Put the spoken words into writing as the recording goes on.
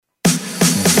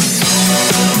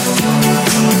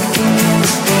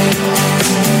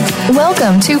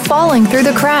Welcome to Falling Through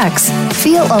the Cracks.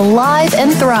 Feel alive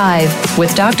and thrive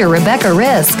with Dr. Rebecca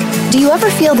Risk. Do you ever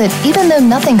feel that even though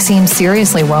nothing seems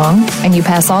seriously wrong and you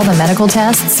pass all the medical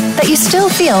tests, that you still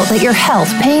feel that your health,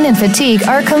 pain, and fatigue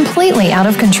are completely out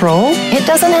of control? It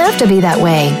doesn't have to be that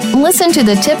way. Listen to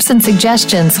the tips and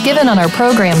suggestions given on our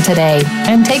program today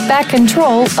and take back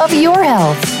control of your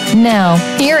health. Now,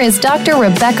 here is Dr.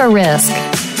 Rebecca Risk.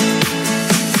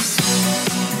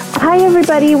 Hi,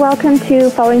 everybody. Welcome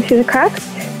to Falling Through the Cracks.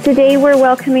 Today, we're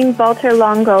welcoming Walter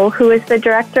Longo, who is the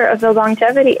director of the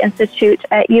Longevity Institute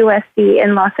at USC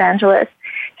in Los Angeles.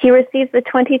 He received the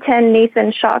 2010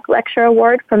 Nathan Schock Lecture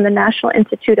Award from the National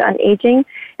Institute on Aging,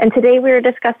 and today we are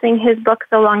discussing his book,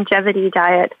 The Longevity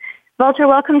Diet. Walter,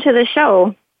 welcome to the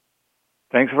show.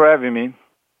 Thanks for having me.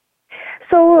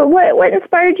 So, what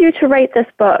inspired you to write this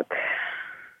book?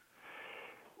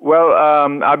 Well,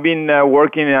 I've been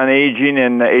working on aging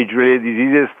and age-related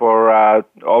diseases for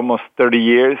almost 30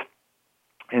 years.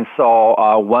 And so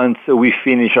once we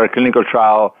finished our clinical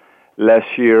trial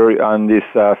last year on this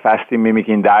fasting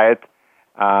mimicking diet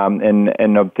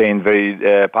and obtained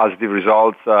very positive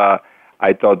results,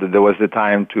 I thought that there was the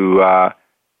time to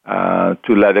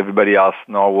let everybody else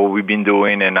know what we've been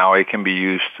doing and how it can be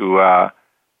used to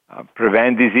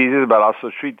prevent diseases but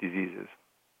also treat diseases.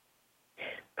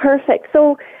 Perfect.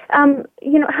 So,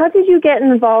 how did you get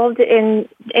involved in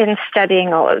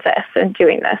studying all of this and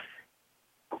doing this?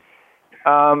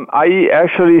 I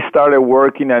actually started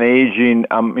working on aging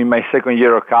in my second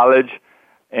year of college,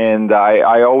 and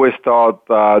I always thought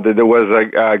that there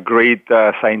was a great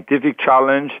scientific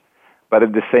challenge, but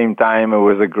at the same time it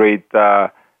was a great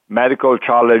medical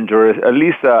challenge, or at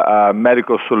least a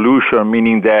medical solution,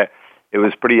 meaning that it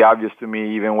was pretty obvious to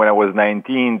me even when I was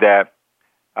 19 that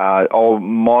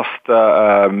most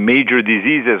major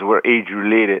diseases were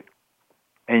age-related.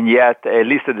 And yet, at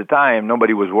least at the time,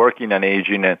 nobody was working on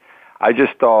aging. And I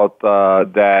just thought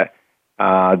that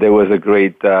there was a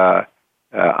great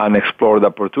unexplored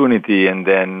opportunity. And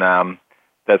then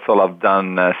that's all I've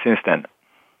done since then.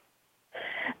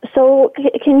 So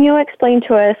can you explain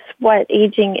to us what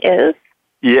aging is?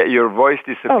 Yeah, your voice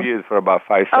disappeared for about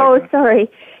 5 seconds. Oh, sorry.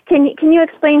 Can you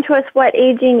explain to us what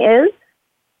aging is?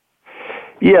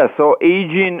 Yeah, so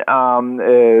aging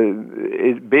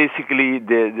is basically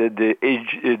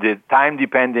the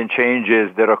time-dependent changes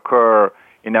that occur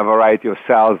in a variety of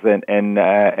cells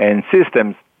and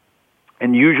systems,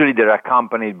 and usually they're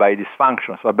accompanied by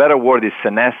dysfunction. So a better word is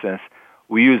senescence.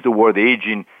 We use the word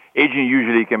aging. Aging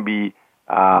usually can be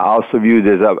also viewed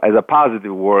as a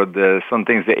positive word. Some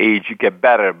things the age get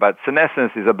better, but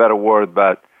senescence is a better word,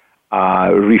 but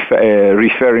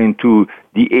referring to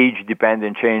the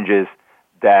age-dependent changes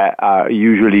that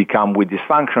usually come with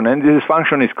dysfunction. And this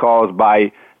dysfunction is caused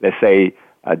by, let's say,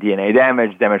 DNA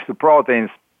damage to proteins,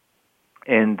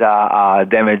 and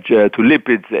damage to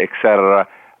lipids, etc.,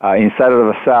 inside of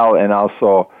a cell and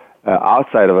also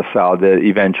outside of a cell that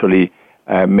eventually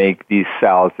make these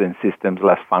cells and systems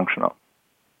less functional.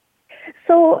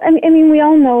 So, I mean, we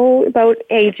all know about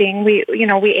aging. We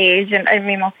age, and I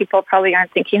mean, most people probably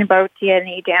aren't thinking about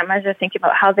DNA damage or thinking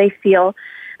about how they feel.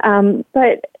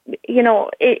 But,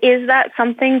 is that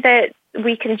something that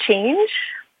we can change?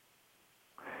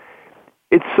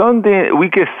 It's something we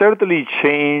can certainly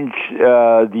change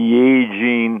the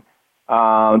aging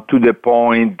to the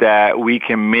point that we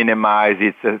can minimize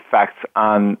its effects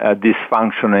on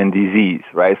dysfunction and disease,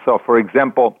 right? So, for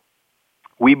example,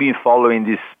 we've been following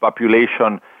this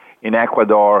population in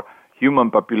Ecuador,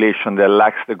 human population that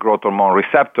lacks the growth hormone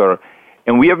receptor.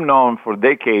 And we have known for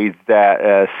decades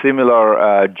that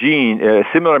similar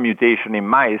mutation in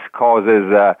mice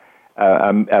causes a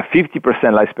 50%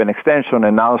 lifespan extension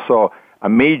and also a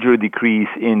major decrease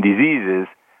in diseases.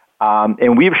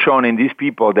 And we've shown in these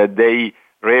people that they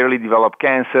rarely develop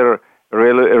cancer,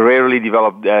 rarely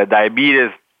develop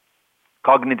diabetes.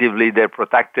 Cognitively, they're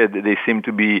protected. They seem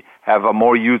to have a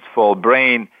more youthful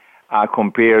brain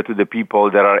compared to the people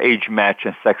that are age matched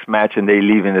and sex matched, and they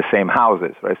live in the same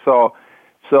houses, right? So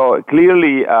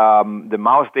clearly, the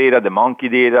mouse data, the monkey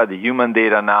data, the human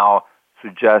data now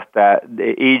suggest that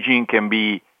the aging can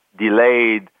be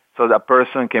delayed so that a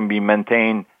person can be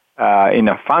maintained in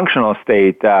a functional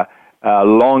state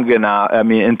long enough,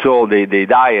 until they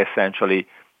die, essentially.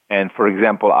 And, for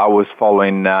example, I was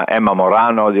following Emma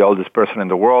Morano, the oldest person in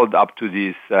the world, up to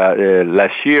this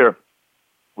last year,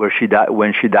 where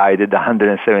when she died at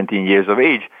 117 years of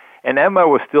age. And Emma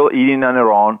was still eating on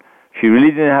her own. She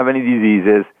really didn't have any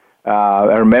diseases.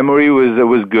 Her memory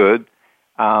was good.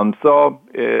 So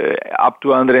up to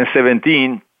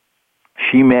 117,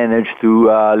 she managed to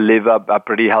live a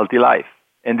pretty healthy life.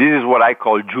 And this is what I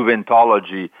call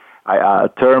juventology. a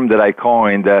term that I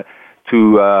coined to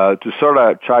sort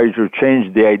of try to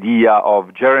change the idea of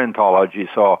gerontology.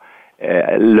 So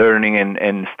learning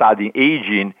and studying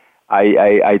aging,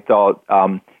 I thought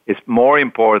it's more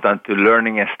important to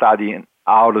learning and studying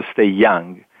how to stay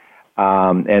young,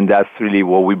 and that's really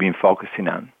what we've been focusing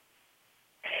on.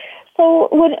 So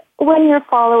when you're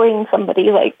following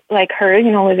somebody like her,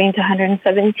 living to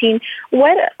 117,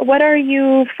 what are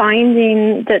you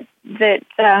finding that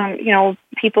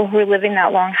people who are living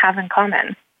that long have in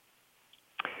common?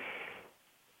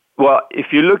 Well,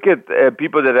 if you look at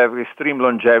people that have extreme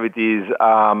longevities,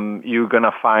 you're going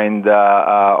to find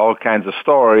all kinds of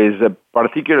stories,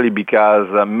 particularly because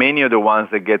many of the ones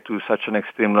that get to such an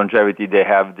extreme longevity, they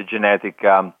have the genetic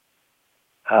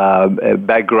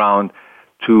background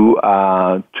to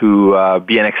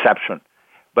be an exception.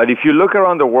 But if you look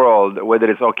around the world, whether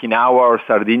it's Okinawa or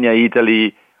Sardinia,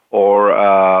 Italy, or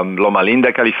Loma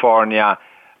Linda, California,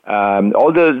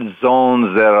 all the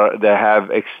zones that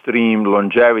have extreme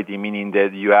longevity, meaning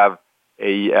that you have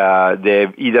they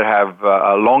either have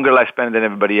a longer lifespan than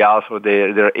everybody else, or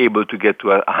they're able to get to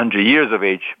 100 years of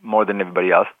age more than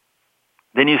everybody else.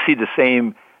 Then you see the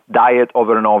same diet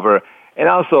over and over, and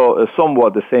also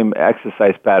somewhat the same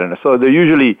exercise pattern. So they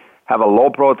usually have a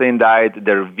low-protein diet.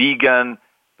 They're vegan,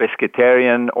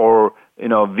 pescatarian, or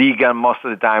vegan most of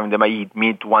the time. They might eat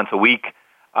meat once a week.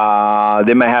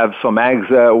 They may have some eggs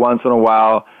once in a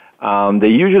while. They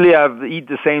usually eat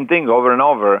the same thing over and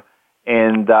over,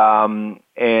 and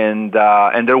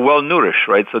they're well nourished,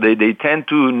 right? So they tend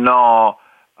to know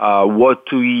what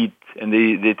to eat, and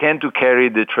they tend to carry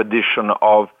the tradition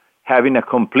of having a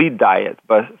complete diet,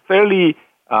 but fairly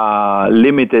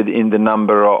limited in the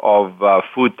number of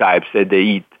food types that they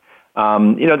eat.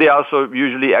 They also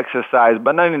usually exercise,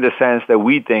 but not in the sense that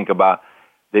we think about.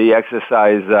 They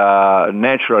exercise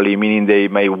naturally, meaning they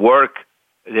may walk,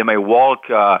 10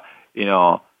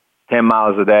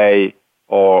 miles a day,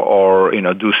 or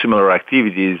do similar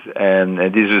activities, and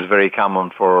this is very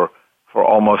common for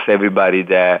almost everybody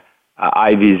that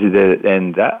I visited,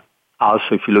 and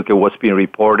also, if you look at what's being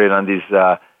reported on these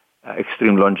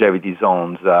extreme longevity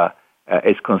zones,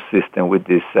 it's consistent with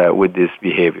this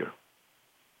behavior.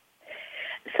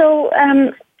 So,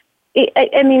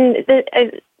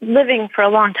 living for a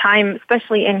long time,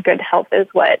 especially in good health, is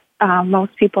what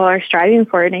most people are striving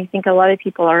for, and I think a lot of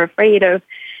people are afraid of,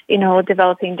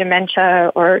 developing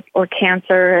dementia or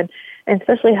cancer, and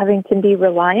especially having to be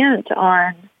reliant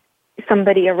on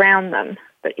somebody around them.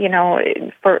 But,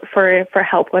 for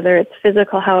help, whether it's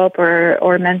physical help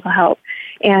or mental help.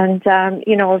 And,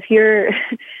 if you're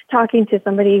talking to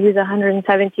somebody who's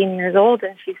 117 years old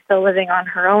and she's still living on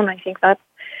her own, I think that's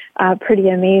pretty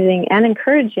amazing and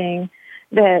encouraging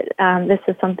that this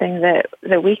is something that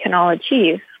we can all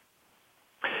achieve.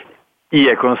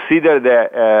 Yeah, consider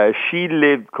that she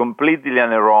lived completely on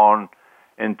her own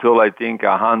until, I think,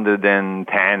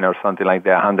 110 or something like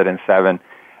that, 107.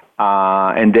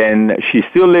 And then she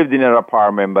still lived in her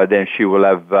apartment, but then she will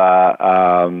have,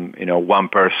 one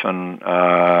person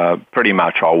pretty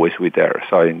much always with her.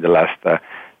 So in the last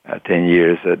 10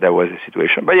 years, that was the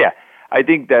situation. But yeah, I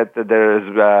think that there's,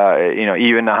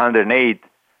 even 108,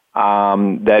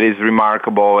 that is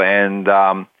remarkable, and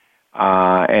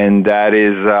that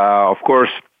is, of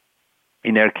course,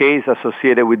 in her case,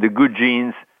 associated with the good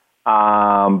genes,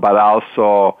 but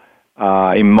also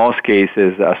in most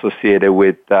cases associated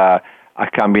with a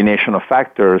combination of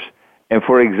factors. And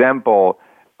for example,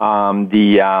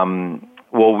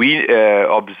 what we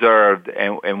observed,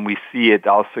 and we see it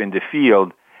also in the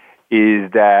field, is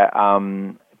that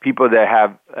people that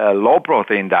have a low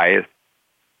protein diet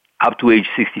up to age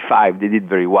 65, they did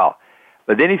very well.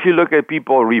 But then if you look at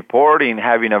people reporting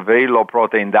having a very low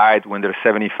protein diet when they're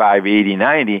 75, 80,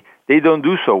 90, they don't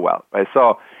do so well, right?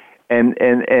 So,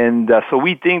 so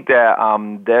we think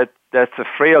that that's a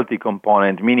frailty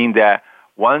component, meaning that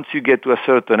once you get to a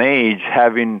certain age,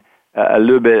 having a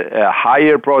little bit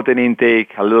higher protein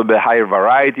intake, a little bit higher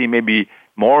variety, maybe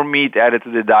more meat added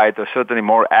to the diet, or certainly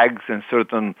more eggs and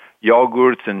certain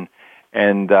yogurts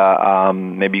and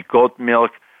maybe goat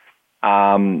milk.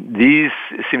 These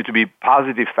seem to be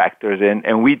positive factors,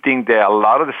 and we think that a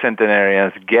lot of the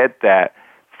centenarians get that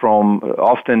from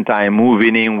oftentimes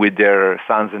moving in with their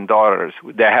sons and daughters.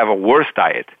 They have a worse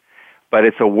diet, but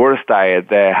it's a worse diet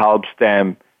that helps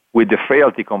them with the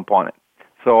frailty component.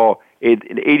 So at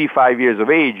 85 years of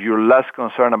age, you're less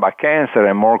concerned about cancer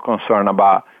and more concerned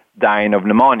about dying of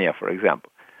pneumonia, for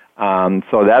example.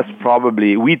 So that's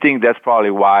probably, we think that's probably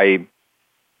why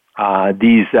a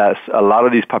lot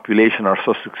of these populations are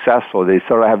so successful. They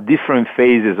sort of have different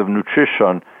phases of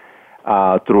nutrition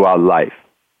throughout life.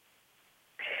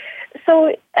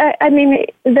 So, I mean,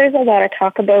 there's a lot of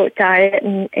talk about diet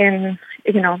in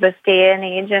this day and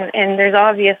age, and there's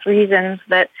obvious reasons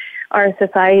that our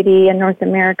society in North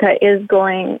America is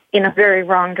going in a very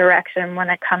wrong direction when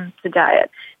it comes to diet.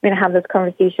 I mean, I have this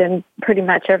conversation pretty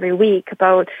much every week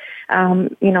about,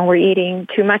 we're eating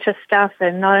too much of stuff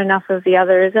and not enough of the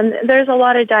others. And there's a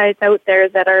lot of diets out there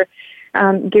that are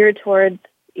geared towards,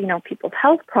 people's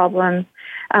health problems.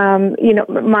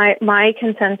 My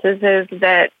consensus is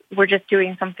that we're just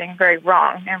doing something very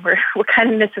wrong, and we're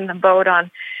kind of missing the boat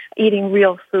on eating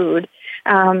real food.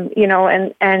 And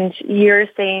you're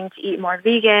saying to eat more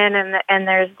vegan, and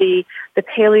there's the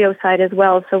paleo side as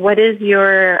well. So what is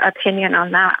your opinion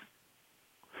on that?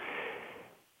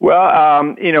 Well,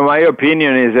 my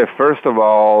opinion is that first of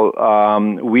all,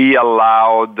 we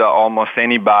allowed almost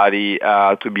anybody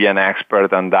to be an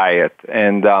expert on diet,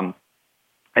 and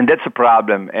that's a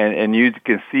problem. And you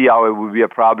can see how it would be a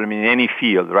problem in any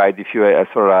field, right? If you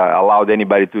sort of allowed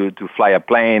anybody to fly a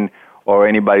plane or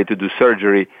anybody to do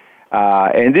surgery.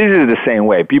 And this is the same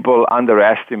way. People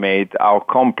underestimate how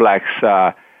complex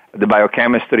the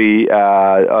biochemistry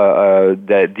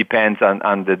that depends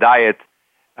on the diet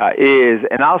is,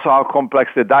 and also how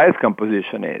complex the diet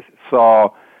composition is.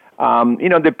 So,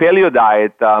 the paleo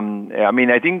diet,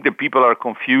 I think the people are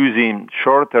confusing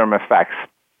short-term effects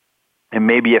and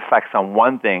maybe effects on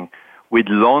one thing with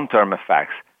long-term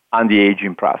effects on the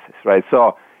aging process, right?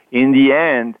 So, in the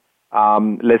end,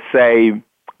 let's say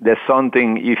there's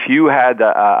something, if you had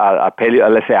a paleo,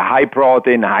 let's say a high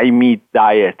protein, high meat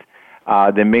diet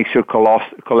that makes your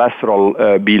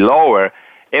cholesterol be lower,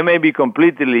 it may be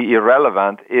completely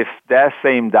irrelevant if that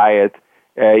same diet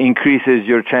increases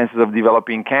your chances of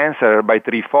developing cancer by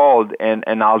threefold and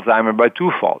Alzheimer by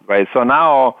twofold, right? So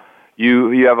now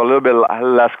you have a little bit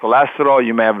less cholesterol,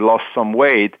 you may have lost some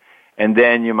weight, and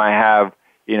then you might have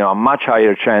a much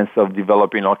higher chance of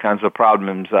developing all kinds of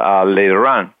problems later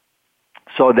on.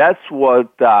 So that's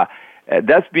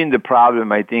that's been the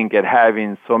problem, I think, at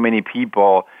having so many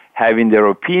people having their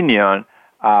opinion,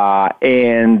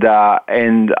 and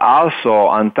also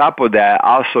on top of that,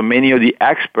 also many of the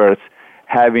experts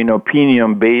having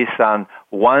opinion based on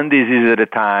one disease at a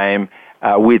time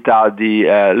without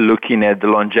the looking at the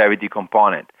longevity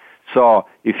component. So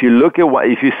if you look at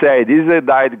if you say this is a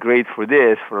diet great for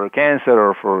this, for cancer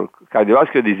or for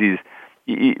cardiovascular disease,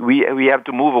 we have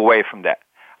to move away from that.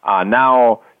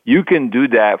 Now you can do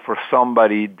that for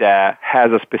somebody that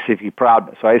has a specific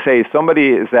problem. So I say if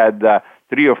somebody has had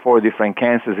 3 or 4 different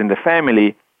cancers in the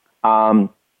family, and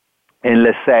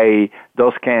let's say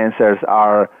those cancers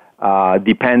are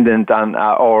dependent on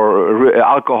or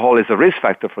alcohol is a risk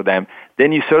factor for them,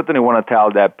 then you certainly want to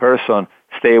tell that person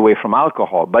stay away from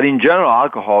alcohol. But in general,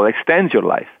 alcohol extends your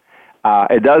life.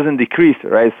 It doesn't decrease it,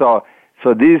 right? So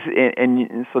this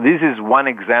is one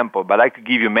example, but I could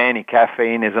give you many.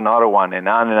 Caffeine is another one, and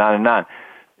on and on and on.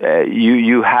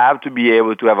 You have to be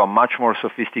able to have a much more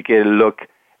sophisticated look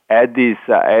at these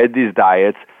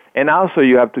diets, and also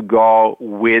you have to go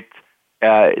with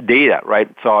data, right?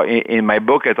 So in my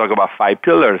book, I talk about 5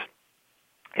 pillars.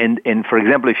 And for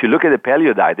example, if you look at the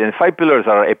paleo diet, and 5 pillars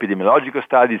are epidemiological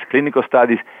studies, clinical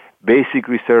studies, basic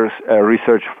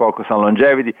research focused on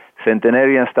longevity,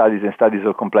 centenarian studies, and studies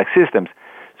of complex systems.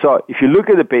 So if you look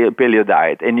at the paleo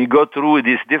diet and you go through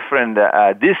these different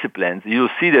disciplines, you'll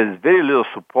see there's very little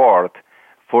support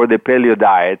for the paleo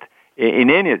diet in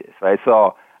any of this, right?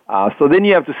 So then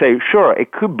you have to say, sure,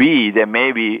 it could be that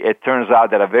maybe it turns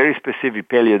out that a very specific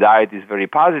paleo diet is very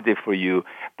positive for you,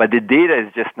 but the data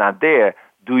is just not there.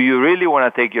 Do you really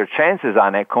want to take your chances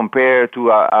on it compared to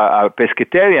a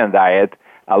pescatarian diet,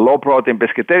 a low-protein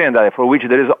pescatarian diet, for which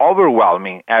there is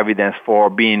overwhelming evidence for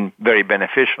being very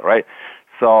beneficial, right?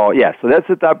 So that's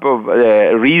the type of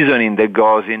reasoning that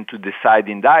goes into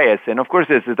deciding diets. And, of course,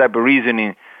 there's the type of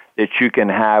reasoning that you can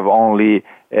have only,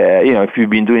 if you've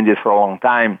been doing this for a long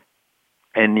time,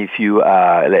 and if you,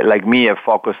 like me, have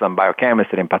focused on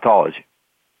biochemistry and pathology.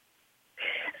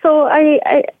 So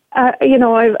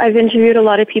I've interviewed a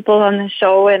lot of people on the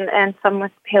show and some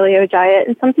with paleo diet,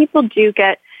 and some people do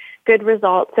get good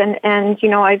results. And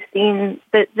I've seen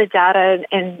the data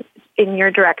in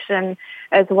your direction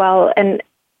as well. And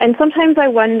sometimes I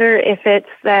wonder if it's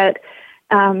that,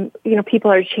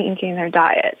 people are changing their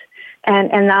diet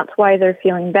and that's why they're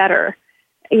feeling better.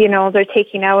 They're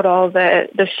taking out all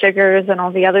the sugars and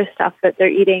all the other stuff that they're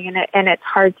eating, and it's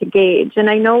hard to gauge. And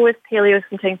I know with paleo,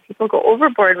 sometimes people go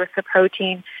overboard with the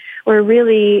protein. Or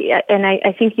really, and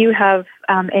I think you have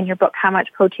in your book how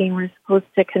much protein we're supposed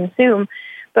to consume,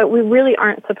 but we really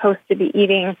aren't supposed to be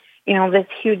eating, this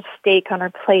huge steak on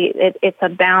our plate. It's a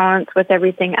balance with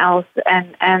everything else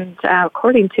and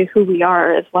according to who we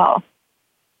are as well.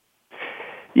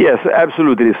 Yes,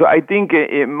 absolutely. So I think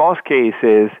in most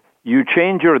cases, you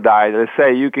change your diet. Let's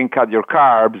say you can cut your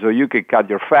carbs or you can cut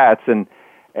your fats and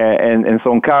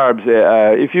some carbs.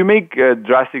 If you make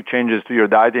drastic changes to your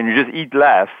diet and you just eat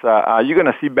less, you're going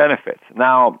to see benefits.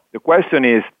 Now, the question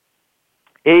is,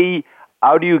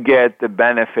 how do you get the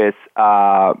benefits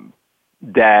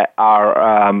that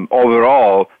are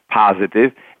overall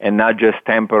positive and not just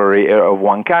temporary of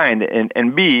one kind?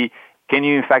 And B, can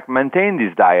you in fact maintain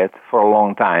this diet for a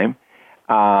long time?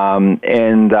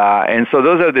 And so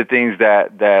those are the things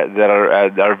that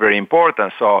are very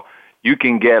important. So you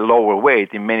can get lower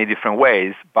weight in many different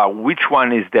ways, but which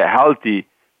one is the healthy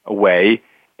way,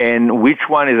 and which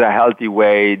one is a healthy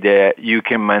way that you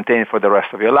can maintain for the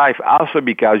rest of your life? Also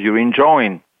because you're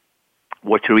enjoying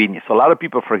what you're eating. So a lot of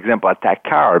people, for example, attack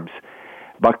carbs,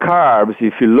 but carbs,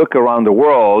 if you look around the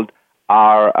world,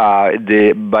 are by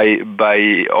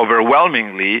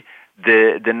overwhelmingly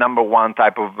the number one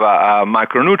type of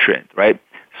micronutrient, right?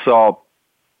 So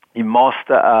in most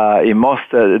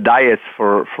diets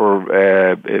for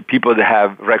people that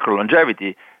have record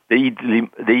longevity, they eat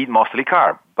mostly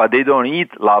carb, but they don't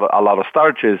eat a lot of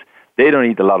starches. They don't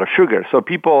eat a lot of sugar. So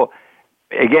people,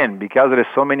 again, because there's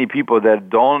so many people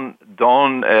that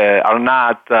are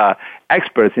not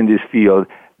experts in this field,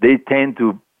 they tend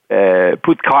to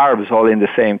put carbs all in the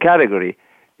same category.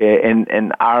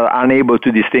 And are unable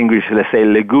to distinguish, let's say,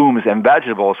 legumes and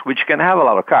vegetables, which can have a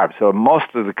lot of carbs. So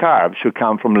most of the carbs should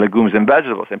come from legumes and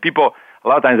vegetables. And people, a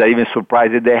lot of times, are even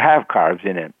surprised that they have carbs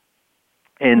in it.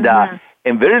 And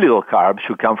and very little carbs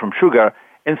should come from sugar,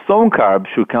 and some carbs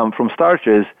should come from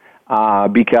starches,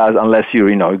 because unless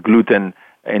you're, gluten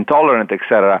intolerant,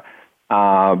 etc.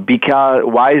 Because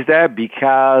why is that?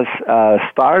 Because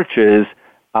starches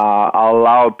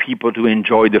allow people to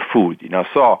enjoy the food.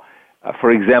 So.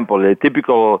 For example, a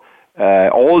typical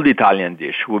old Italian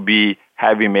dish would be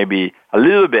having maybe a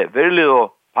little bit, very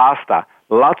little pasta,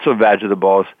 lots of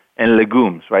vegetables, and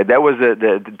legumes, right? That was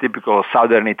the typical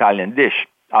Southern Italian dish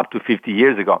up to 50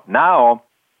 years ago. Now,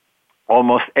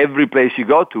 almost every place you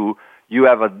go to, you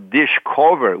have a dish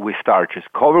covered with starches,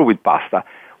 covered with pasta.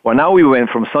 Well, now we went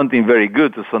from something very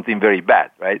good to something very bad,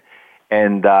 right?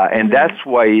 And that's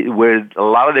where a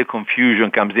lot of the confusion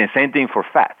comes in. Same thing for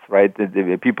fats, right?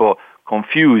 The people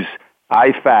confuse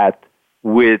high fat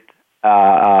with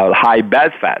high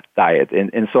bad fat diet,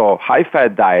 and so high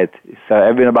fat diet is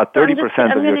having about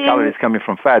 30% of your calories coming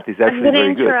from fat is actually very good. I'm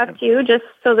going to interrupt you just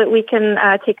so that we can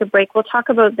take a break. We'll talk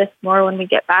about this more when we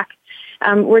get back.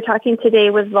 We're talking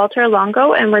today with Walter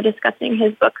Longo, and we're discussing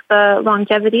his book, The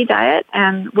Longevity Diet,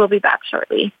 and we'll be back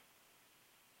shortly.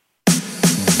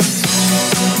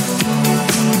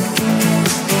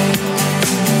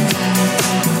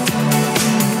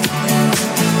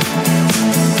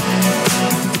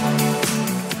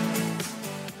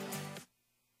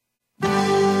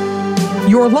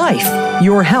 Your life,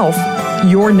 your health,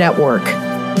 your network.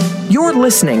 You're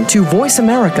listening to Voice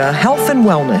America Health and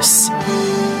Wellness.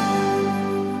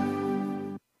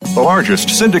 The largest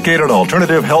syndicated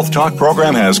alternative health talk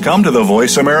program has come to the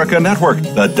Voice America Network.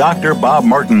 The Dr. Bob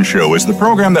Martin Show is the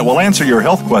program that will answer your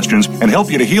health questions and help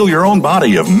you to heal your own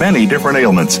body of many different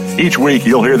ailments. Each week,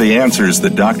 you'll hear the answers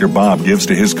that Dr. Bob gives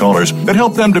to his callers that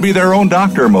help them to be their own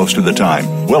doctor most of the time.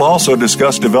 We'll also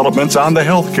discuss developments on the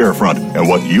healthcare front and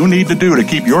what you need to do to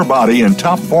keep your body in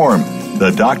top form.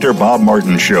 The Dr. Bob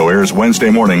Martin Show airs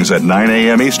Wednesday mornings at 9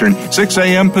 a.m. Eastern, 6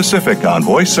 a.m. Pacific on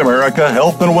Voice America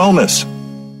Health and Wellness.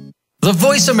 The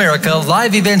Voice America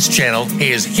Live Events channel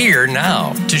is here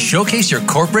now to showcase your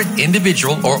corporate,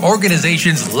 individual, or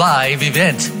organization's live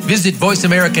event. Visit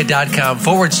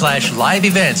voiceamerica.com/live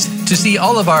events to see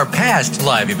all of our past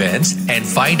live events and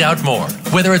find out more.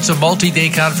 Whether it's a multi-day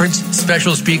conference,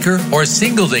 special speaker, or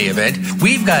single-day event,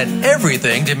 we've got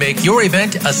everything to make your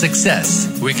event a success.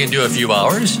 We can do a few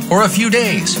hours or a few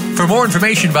days. For more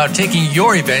information about taking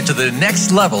your event to the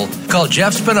next level, call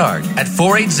Jeff Spinard at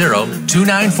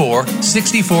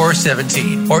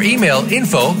 480-294-6417 or email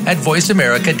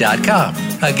info@voiceamerica.com.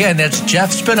 Again, that's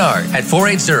Jeff Spinard at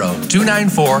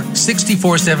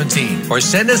 480-294-6417 or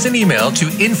send us an email to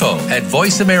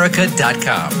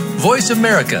info@voiceamerica.com. Voice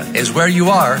America is where you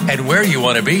are and where you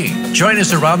want to be. Join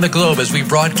us around the globe as we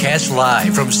broadcast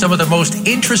live from some of the most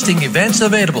interesting events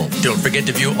available. Don't forget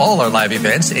to view all our live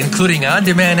events, including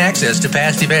on-demand access to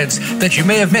past events that you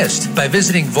may have missed by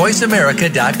visiting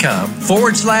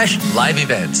voiceamerica.com/live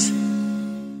events.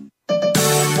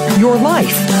 Your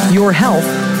life, your health,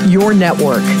 your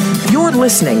network. You're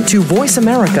listening to Voice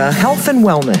America Health and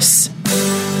Wellness.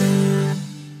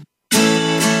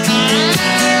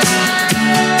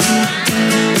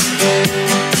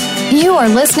 are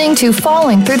listening to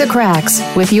Falling Through the Cracks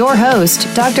with your host,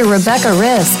 Dr. Rebecca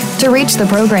Risk. To reach the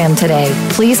program today,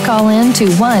 please call in to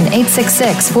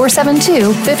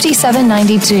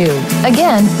 1-866-472-5792.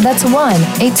 Again, that's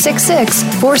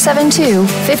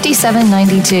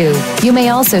 1-866-472-5792. You may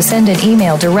also send an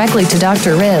email directly to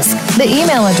Dr. Risk. The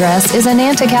email address is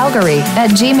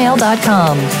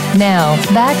anantacalgary@gmail.com. Now,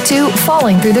 back to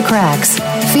Falling Through the Cracks.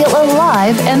 Feel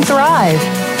alive and thrive.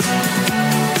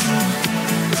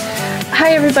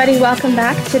 Hi, everybody. Welcome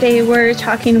back. Today we're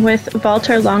talking with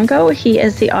Valter Longo. He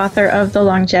is the author of The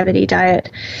Longevity Diet.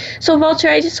 So,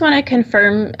 Valter, I just want to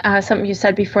confirm something you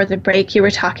said before the break. You were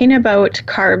talking about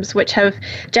carbs, which have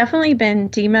definitely been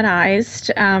demonized,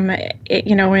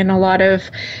 in a lot of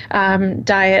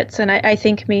diets. And I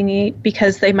think mainly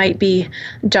because they might be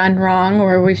done wrong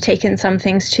or we've taken some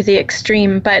things to the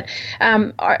extreme. But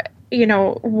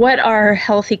what are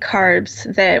healthy carbs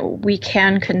that we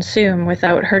can consume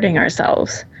without hurting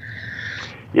ourselves?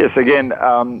 Yes, again,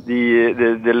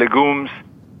 the legumes,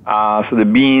 so the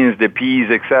beans, the peas,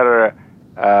 etc.,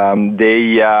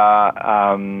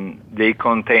 they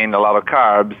contain a lot of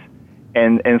carbs,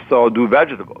 and so do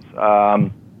vegetables. That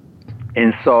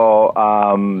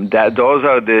those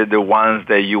are the ones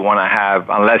that you want to have,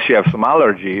 unless you have some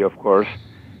allergy, of course,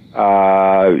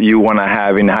 you want to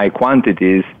have in high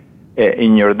quantities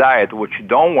in your diet. What you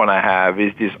don't want to have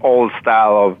is this old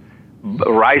style of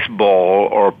rice bowl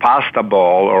or pasta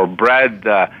bowl or bread,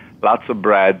 lots of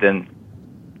bread, and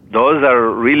those are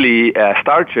really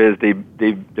starches.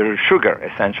 They're sugar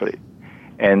essentially,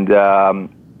 and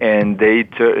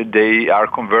they are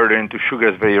converted into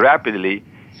sugars very rapidly,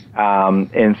 and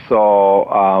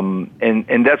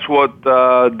that's what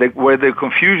where the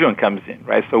confusion comes in,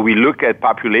 right? So we look at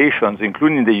populations,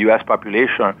 including the U.S.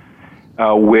 population,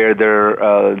 where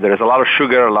there's a lot of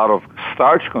sugar, a lot of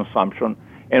starch consumption,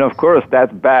 and of course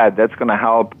that's bad. That's going to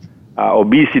help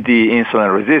obesity, insulin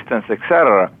resistance,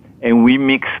 etc. And we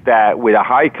mix that with a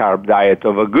high carb diet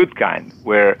of a good kind,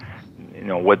 where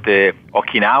what the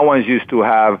Okinawans used to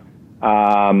have,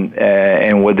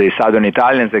 and what the Southern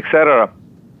Italians, etc.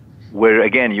 Where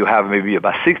again you have maybe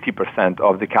about 60%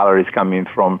 of the calories coming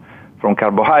from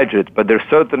carbohydrates, but there's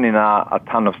certainly not a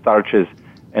ton of starches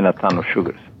and a ton of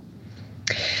sugars.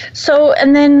 So,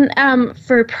 and then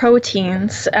for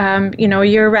proteins,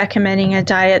 you're recommending a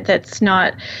diet that's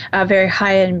not very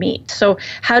high in meat. So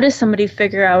how does somebody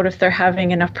figure out if they're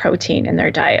having enough protein in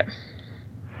their diet?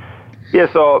 Yeah,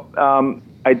 so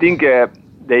I think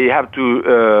they have to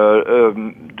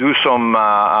do some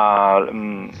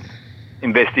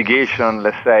investigation,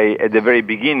 let's say, at the very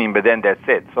beginning, but then that's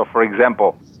it. So, for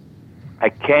example, a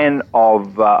can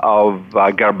of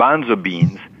garbanzo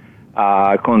beans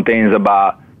contains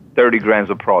about 30 grams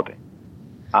of protein.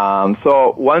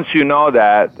 So once you know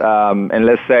that, and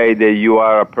let's say that you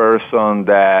are a person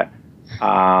that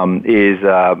is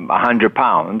 100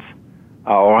 pounds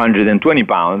or 120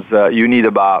 pounds, you need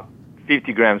about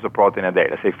 50 grams of protein a day,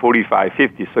 let's say 45,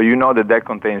 50. So you know that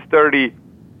contains 30.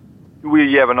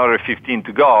 You have another 15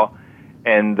 to go,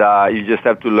 and you just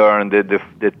have to learn the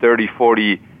 30,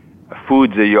 40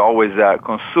 foods that you always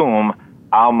consume,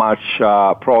 how much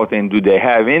protein do they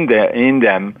have in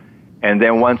them, and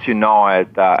then once you know it,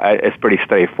 it's pretty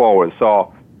straightforward.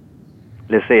 So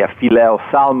let's say a filet of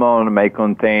salmon may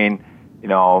contain,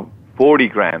 40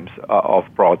 grams of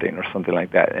protein or something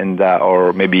like that, and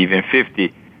or maybe even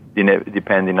 50,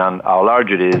 depending on how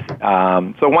large it is.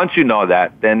 So once you know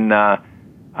that, then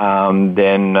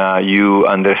you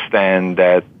understand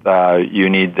that you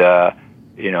need, to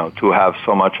have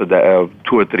so much of the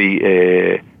 2 or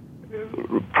 3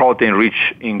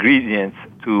 protein-rich ingredients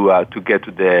to get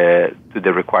to the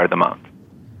required amount.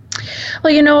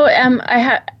 Well,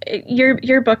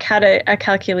 your book had a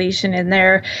calculation in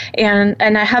there, and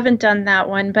I haven't done that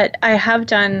one, but I have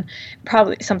done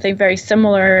probably something very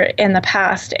similar in the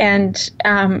past, and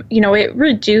it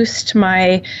reduced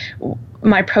my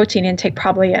protein intake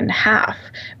probably in half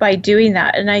by doing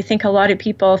that. And I think a lot of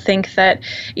people think that,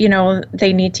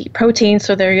 they need to eat protein,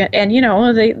 so they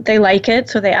like it,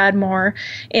 so they add more.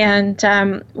 And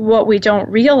what we don't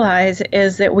realize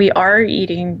is that we are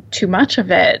eating too much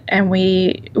of it, and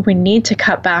we need to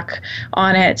cut back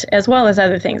on it, as well as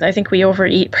other things. I think we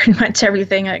overeat pretty much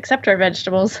everything except our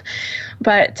vegetables.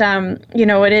 But,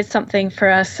 it is something for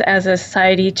us as a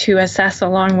society to assess,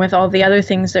 along with all the other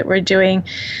things that we're doing,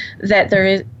 that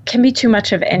can be too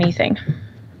much of anything.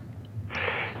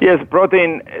 Yes,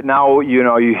 protein, now,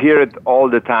 you hear it all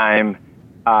the time,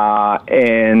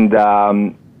 and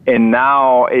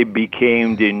now it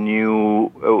became the new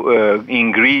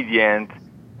ingredient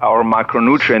or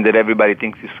macronutrient that everybody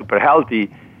thinks is super healthy.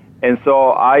 And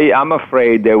so I'm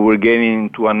afraid that we're getting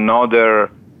into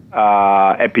another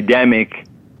epidemic,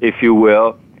 if you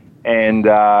will. And,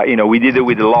 we did it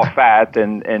with the low fat,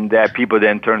 and that people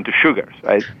then turned to sugars,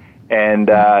 right? And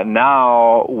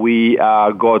now we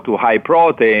go to high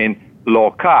protein,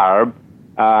 low carb,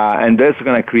 and that's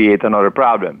going to create another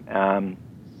problem.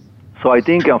 So I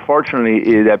think,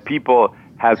 unfortunately, that people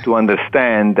have to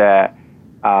understand that,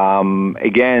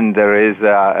 again, there is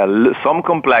some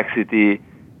complexity.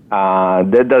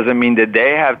 That doesn't mean that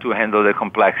they have to handle the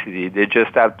complexity. They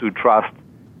just have to trust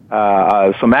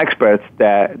some experts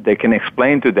that they can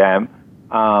explain to them.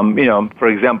 For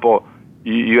example,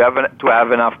 you have to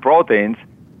have enough proteins,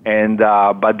 and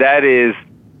but that is,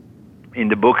 in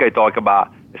the book I talk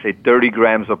about, let's say 30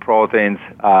 grams of proteins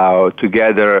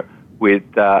together with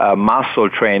muscle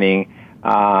training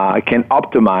can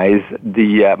optimize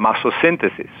the muscle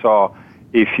synthesis. So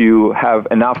if you have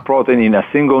enough protein in a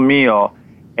single meal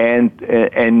and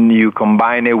you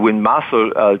combine it with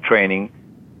muscle training,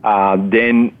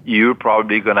 then you're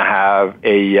probably going to have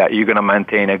you're going to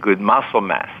maintain a good muscle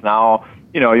mass. Now,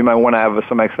 you might want to have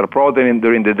some extra protein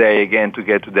during the day, again, to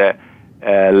get to the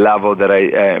level that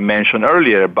I mentioned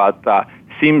earlier, but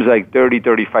seems like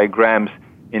 35 grams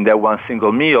in that one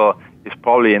single meal is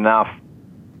probably enough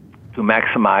to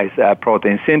maximize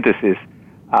protein synthesis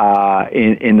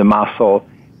in the muscle.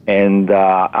 And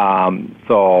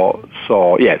so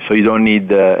you don't need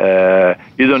the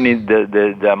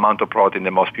amount of protein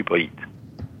that most people eat.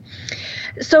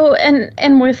 So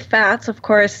and with fats, of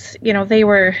course, they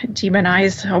were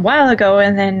demonized a while ago,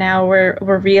 and then now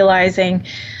we're realizing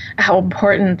how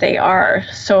important they are.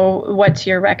 So what's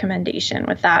your recommendation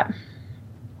with that?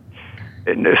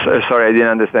 Sorry, I didn't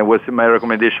understand. What's my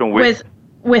recommendation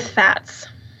with fats?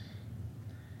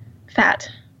 Fat.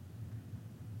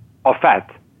 Oh, fat.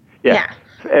 Yeah.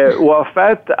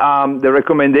 Fat, the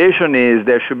recommendation is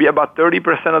there should be about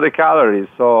 30% of the calories,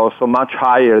 so much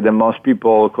higher than most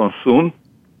people consume,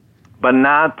 but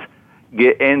not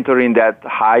entering that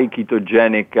high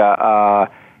ketogenic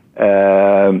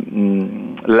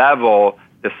level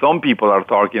that some people are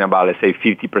talking about, let's say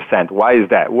 50%. Why is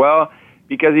that? Well,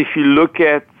 because if you look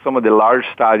at some of the large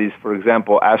studies, for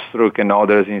example, Astruc and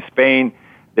others in Spain,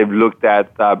 they've looked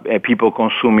at people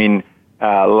consuming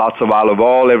lots of olive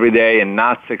oil every day and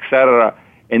nuts, etc.,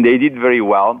 and they did very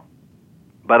well.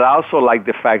 But I also like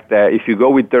the fact that if you go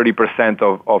with 30%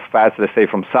 of fats, let's say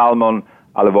from salmon,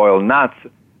 olive oil, nuts,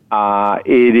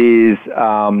 it is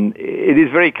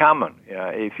very common.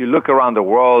 If you look around the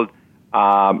world,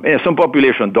 some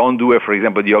population don't do it. For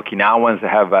example, the Okinawans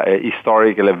have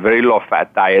historically a very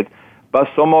low-fat diet, but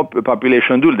some of the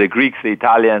population do, the Greeks, the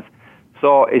Italians.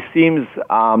 So it seems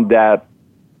that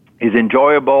it's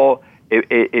enjoyable.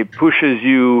 It pushes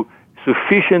you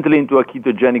sufficiently into a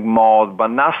ketogenic mode, but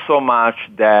not so much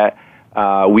that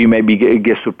we maybe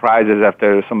get surprises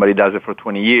after somebody does it for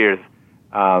 20 years.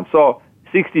 So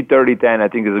 60, 30, 10, I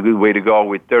think is a good way to go,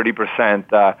 with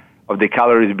 30% of the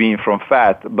calories being from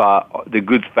fat, but the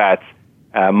good fats,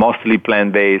 mostly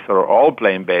plant-based or all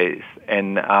plant-based,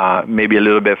 and maybe a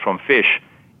little bit from fish,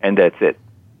 and that's it.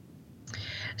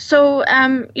 So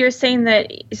you're saying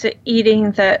that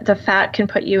eating the fat can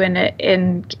put you in a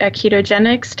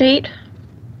ketogenic state?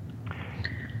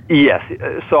 Yes.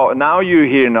 So now you're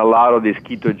hearing a lot of these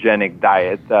ketogenic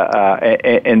diets,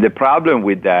 and the problem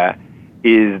with that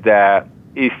is that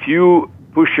if you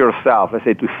push yourself, let's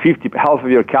say to 50, half of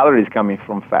your calories coming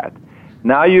from fat,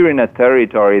 now you're in a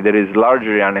territory that is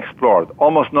largely unexplored.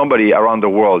 Almost nobody around the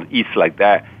world eats like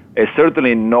that.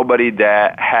 Certainly nobody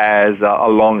that has a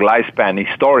long lifespan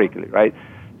historically, right?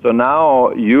 So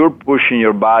now you're pushing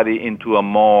your body into a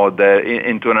mode,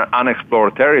 into an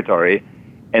unexplored territory,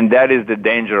 and that is the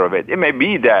danger of it. It may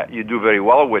be that you do very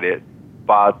well with it,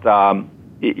 but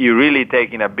you're really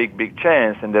taking a big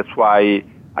chance, and that's why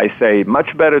I say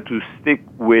much better to stick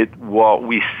with what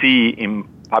we see in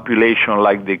population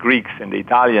like the Greeks and the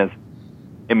Italians,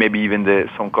 and maybe even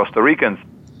some Costa Ricans.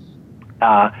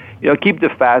 Keep the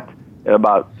fat at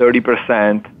about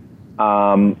 30%,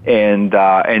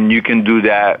 and you can do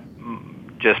that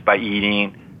just by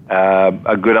eating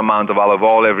a good amount of olive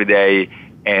oil every day,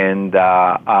 and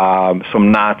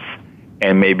some nuts,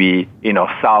 and maybe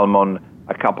salmon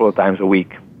a couple of times a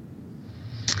week.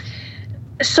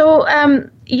 So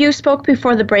you spoke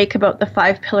before the break about the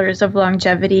 5 pillars of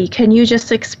longevity. Can you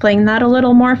just explain that a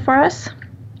little more for us?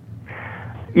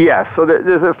 Yeah, so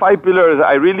there's the 5 pillars.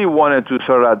 I really wanted to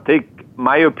sort of take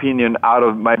my opinion out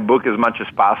of my book as much as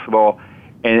possible,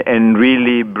 and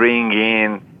really bring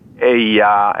in a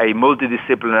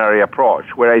multidisciplinary approach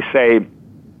where I say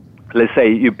let's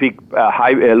say you pick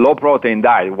a low protein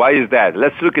diet. Why is that?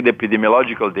 Let's look at the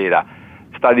epidemiological data,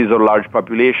 studies of large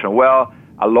population. Well,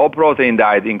 a low protein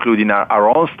diet, including our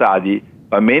own study,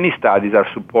 but many studies are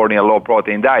supporting a low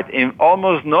protein diet, and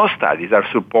almost no studies are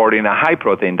supporting a high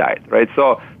protein diet, right?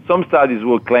 So some studies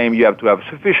will claim you have to have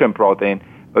sufficient protein,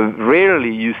 but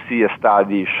rarely you see a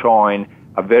study showing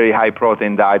a very high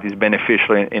protein diet is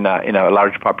beneficial in a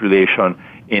large population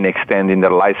in extending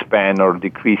their lifespan or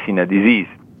decreasing a disease.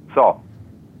 So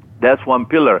that's one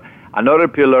pillar. Another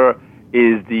pillar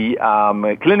is the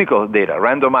clinical data,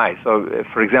 randomized. So,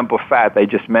 for example, fat, I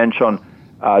just mentioned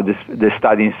the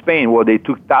study in Spain where they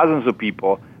took thousands of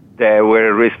people that were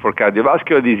at risk for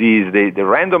cardiovascular disease. They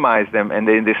randomized them, and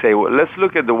then they say, well, let's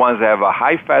look at the ones that have a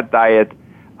high-fat diet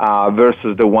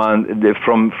versus the ones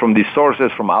from the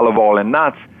sources, from olive oil and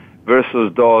nuts,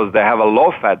 versus those that have a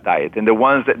low-fat diet. And the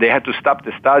ones that they had to stop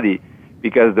the study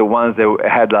because the ones that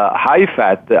had a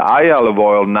high-fat, high olive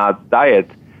oil nut diet,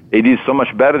 they did so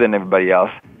much better than everybody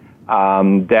else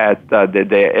that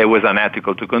it was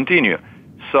unethical to continue.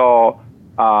 So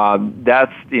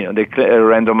that's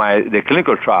the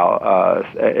clinical trial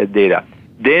data.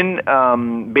 Then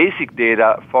basic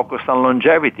data focused on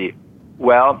longevity.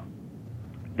 Well,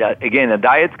 again, a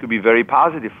diet could be very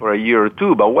positive for a year or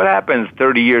two, but what happens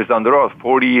 30 years down the road,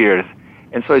 40 years?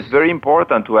 And so it's very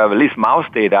important to have at least mouse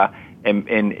data, and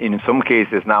in some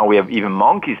cases now we have even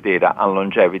monkeys data on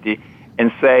longevity,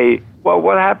 and say, well,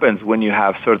 what happens when you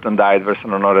have certain diet versus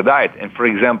another diet? And for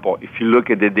example, if you look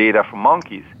at the data from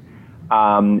monkeys,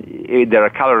 they are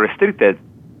calorie restricted.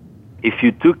 If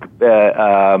you took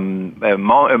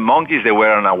monkeys that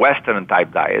were on a Western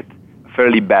type diet,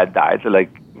 fairly bad diet, like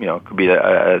could be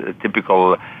a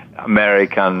typical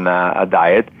American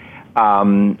diet,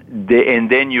 and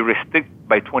then you restrict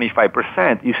by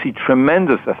 25%, you see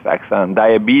tremendous effects on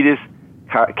diabetes,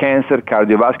 cancer,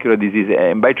 cardiovascular disease.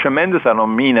 And by tremendous, I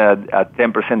don't mean a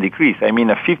 10% decrease. I mean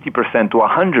a 50% to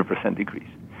 100% decrease.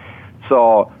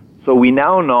 So we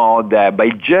now know that by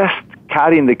just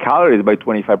cutting the calories by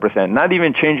 25%, not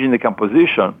even changing the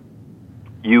composition,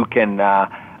 you can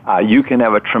have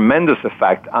a tremendous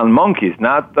effect on monkeys,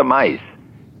 not the mice.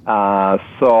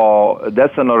 So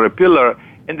that's another pillar.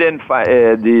 And then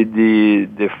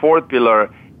the fourth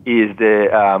pillar is the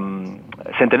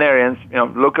centenarians.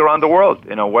 Look around the world.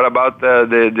 What about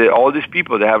all these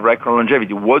people that have record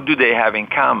longevity? What do they have in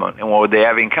common? And what they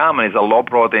have in common is a low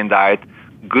protein diet,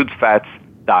 good fats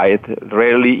diet,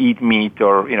 rarely eat meat,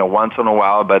 or once in a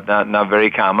while, but not very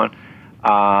common.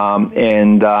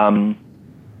 And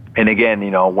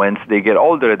again, once they get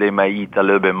older, they might eat a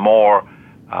little bit more,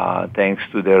 thanks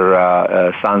to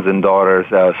their sons and daughters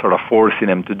sort of forcing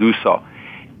them to do so.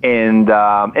 And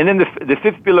then the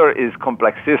fifth pillar is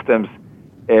complex systems,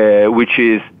 which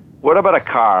is, what about a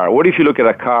car? What if you look at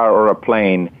a car or a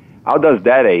plane? How does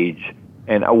that age?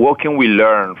 And what can we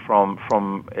learn from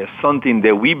something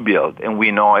that we built and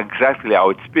we know exactly how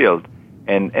it's built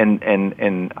and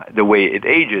the way it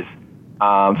ages?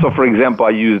 So, for example, I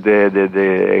use the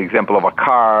example of a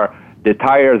car. The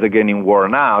tires are getting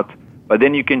worn out, but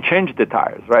then you can change the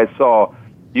tires, right? So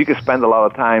you can spend a lot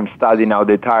of time studying how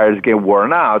the tires get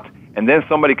worn out, and then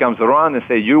somebody comes around and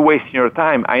says, you're wasting your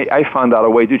time. I found out a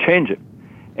way to change it.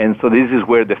 And so this is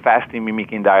where the fasting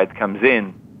mimicking diet comes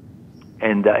in,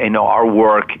 and our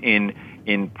work in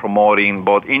promoting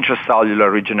both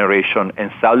intracellular regeneration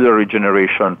and cellular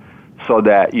regeneration so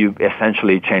that you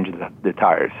essentially change the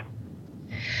tires.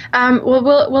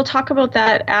 We'll talk about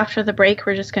that after the break.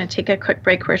 We're just going to take a quick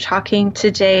break. We're talking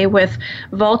today with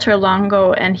Valter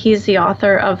Longo, and he's the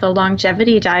author of The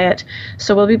Longevity Diet.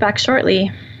 So we'll be back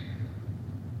shortly.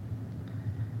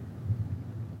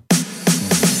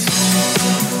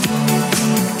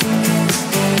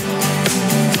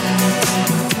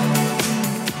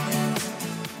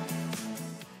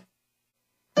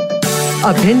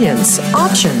 Opinions,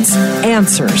 options,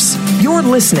 answers. You're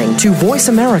listening to Voice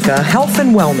America Health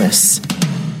and Wellness.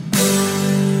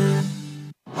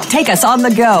 Take us on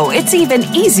the go. It's even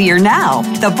easier now.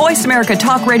 The Voice America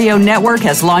Talk Radio Network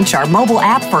has launched our mobile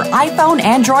app for iPhone,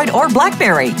 Android, or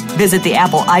BlackBerry. Visit the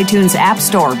Apple iTunes App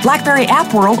Store, BlackBerry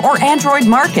App World, or Android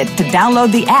Market to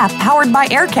download the app powered by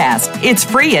Aircast. It's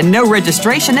free and no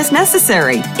registration is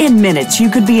necessary. In minutes, you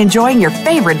could be enjoying your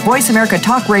favorite Voice America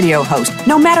Talk Radio host,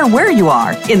 no matter where you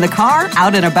are, in the car,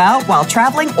 out and about, while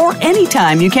traveling, or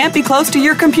anytime you can't be close to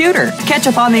your computer. Catch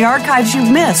up on the archives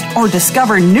you've missed or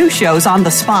discover new shows on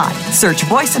the spot. Search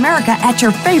Voice America at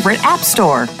your favorite app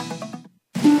store.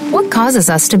 What causes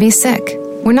us to be sick?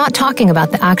 We're not talking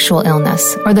about the actual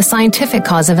illness or the scientific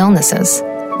cause of illnesses.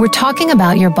 We're talking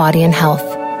about your body and health.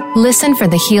 Listen for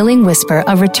the healing whisper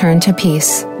of return to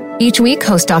peace. Each week,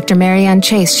 host Dr. Marianne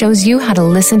Chase shows you how to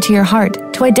listen to your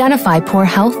heart to identify poor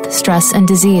health, stress, and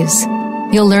disease.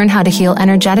 You'll learn how to heal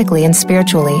energetically and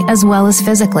spiritually, as well as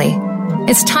physically.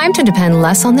 It's time to depend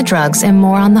less on the drugs and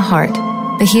more on the heart.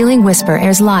 The Healing Whisper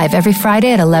airs live every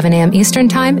Friday at 11 a.m. Eastern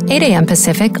Time, 8 a.m.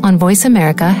 Pacific on Voice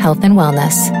America Health and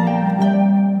Wellness.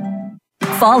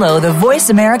 Follow the Voice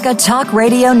America Talk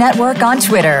Radio Network on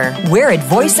Twitter. We're at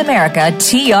Voice America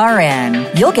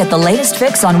TRN. You'll get the latest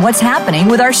fix on what's happening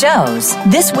with our shows,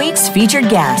 this week's featured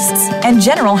guests, and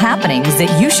general happenings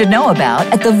that you should know about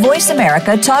at the Voice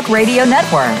America Talk Radio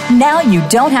Network. Now you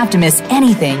don't have to miss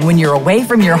anything when you're away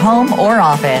from your home or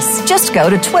office. Just go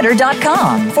to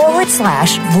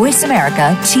twitter.com/Voice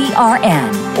America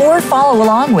TRN or follow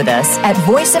along with us at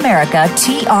Voice America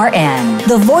TRN,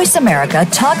 the Voice America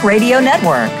Talk Radio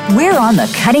Network. We're on the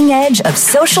cutting edge of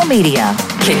social media.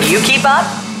 Can you keep up?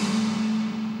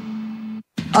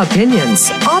 Opinions,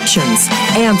 options,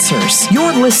 answers.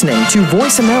 You're listening to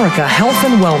Voice America Health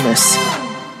and Wellness.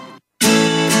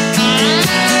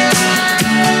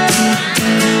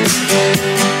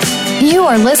 You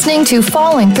are listening to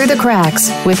Falling Through the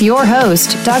Cracks with your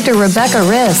host, Dr. Rebecca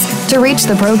Risk. To reach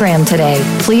the program today,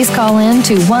 please call in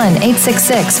to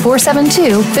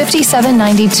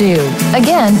 1-866-472-5792.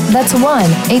 Again, that's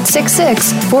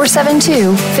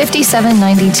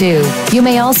 1-866-472-5792. You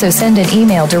may also send an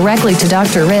email directly to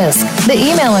Dr. Risk. The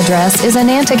email address is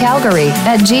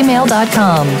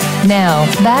anantacalgary@gmail.com. Now,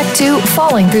 back to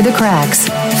Falling Through the Cracks.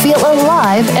 Feel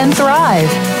alive and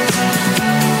thrive.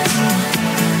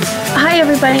 Hi,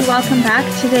 everybody. Welcome back.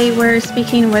 Today we're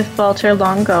speaking with Valter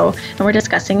Longo, and we're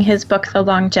discussing his book, The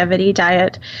Longevity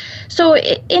Diet. So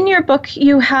in your book,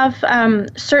 you have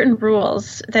certain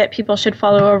rules that people should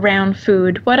follow around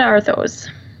food. What are those?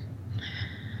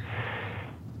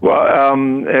 Well,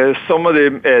 some of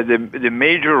the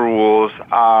major rules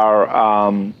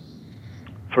are,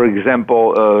 for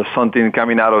example, something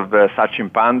coming out of Sachin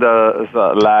Panda's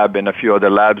lab and a few other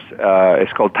labs.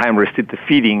 It's called time-restricted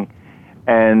feeding.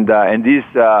 And this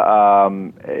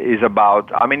is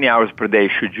about how many hours per day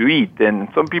should you eat. And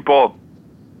some people,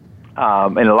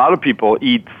 and a lot of people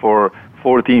eat for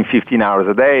 14, 15 hours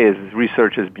a day, as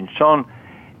research has been shown.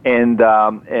 And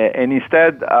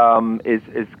instead,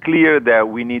 it's clear that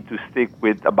we need to stick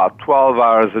with about 12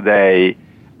 hours a day,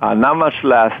 not much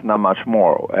less, not much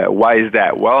more. Why is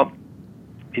that? Well,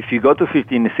 if you go to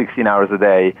 15 to 16 hours a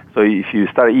day, so if you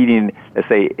start eating, let's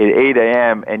say, at 8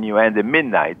 a.m. and you end at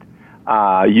midnight,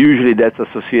 usually that's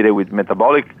associated with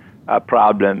metabolic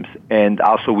problems and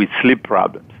also with sleep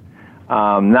problems.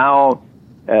 Now,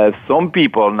 some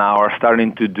people now are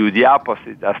starting to do the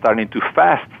opposite, are starting to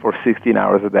fast for 16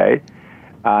 hours a day,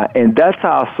 and that's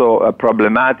also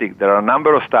problematic. There are a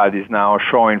number of studies now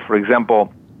showing, for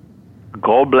example,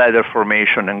 gallbladder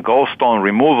formation and gallstone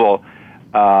removal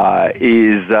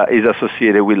is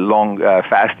associated with long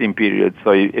fasting periods.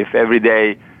 So if every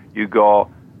day you go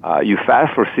you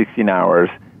fast for 16 hours,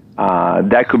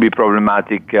 that could be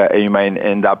problematic. You might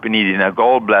end up needing a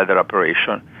gallbladder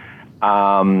operation.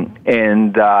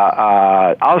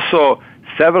 Also,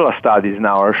 several studies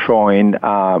now are showing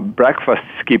breakfast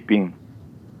skipping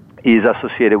is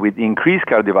associated with increased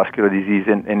cardiovascular disease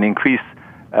and increased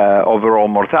overall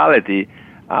mortality.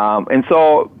 And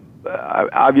so,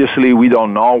 obviously, we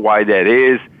don't know why that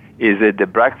is. Is it the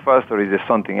breakfast, or is it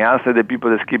something else that the people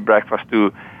that skip breakfast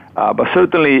do? But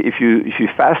certainly, if you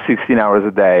fast 16 hours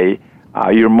a day,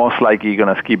 you're most likely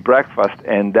going to skip breakfast,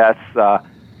 and that's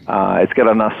it's got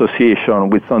an association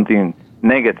with something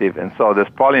negative, and so that's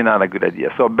probably not a good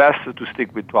idea. So best to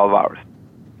stick with 12 hours.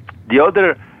 The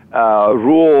other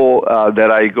rule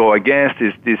that I go against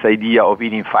is this idea of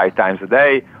eating 5 times a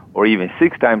day or even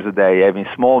 6 times a day, having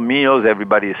small meals.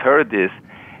 Everybody's heard this.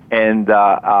 And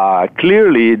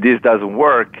clearly, this doesn't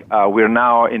work. We're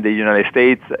now in the United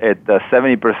States at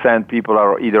 70% people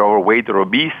are either overweight or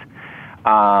obese.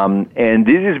 And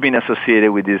this has been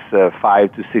associated with this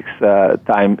 5 to 6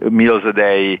 time meals a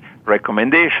day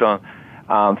recommendation.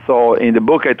 So in the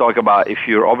book, I talk about if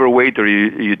you're overweight or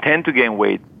you tend to gain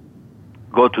weight,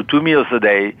 go to 2 meals a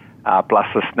day plus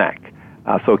a snack.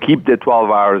 So keep the 12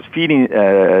 hours feeding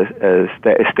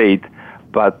state,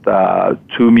 but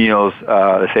 2 meals,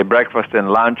 let's say breakfast and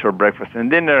lunch or breakfast and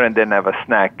dinner, and then have a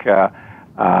snack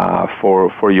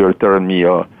for your third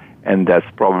meal. And that's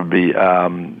probably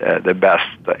the best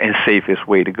and safest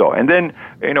way to go. And then,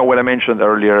 what I mentioned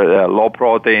earlier, low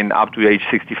protein up to age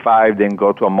 65, then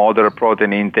go to a moderate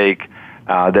protein intake.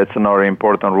 That's another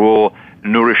important rule.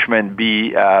 Nourishment,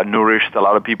 be nourished. A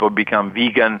lot of people become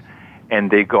vegan, and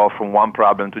they go from one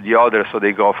problem to the other. So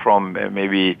they go from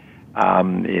maybe,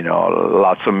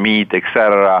 lots of meat,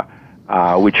 etc.,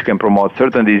 which can promote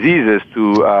certain diseases,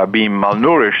 to being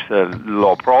malnourished,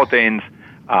 low proteins,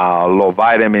 low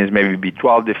vitamins, maybe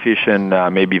B12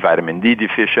 deficient, maybe vitamin D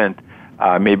deficient,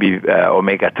 maybe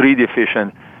omega-3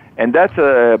 deficient. And that's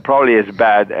probably as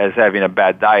bad as having a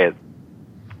bad diet.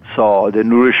 So the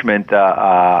nourishment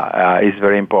is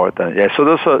very important. Yeah, so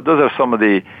those are some of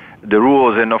the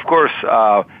rules. And, of course,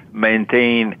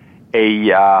 maintain a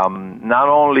not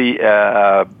only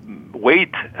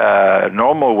weight,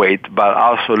 normal weight, but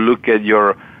also look at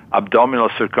your abdominal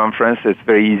circumference. It's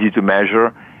very easy to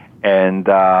measure, and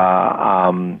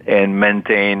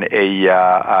maintain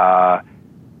a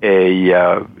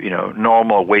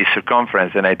normal waist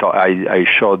circumference. And I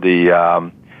showed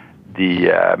the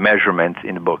measurements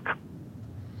in the book.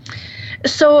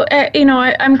 So,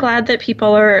 I'm glad that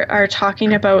people are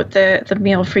talking about the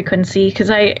meal frequency, because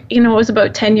it was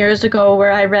about 10 years ago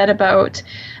where I read about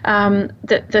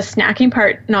the snacking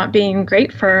part not being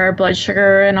great for our blood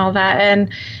sugar and all that.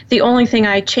 And the only thing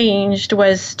I changed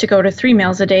was to go to 3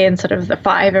 meals a day instead of the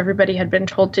 5 everybody had been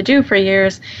told to do for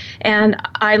years. And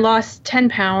I lost 10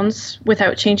 pounds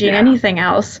without changing anything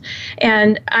else.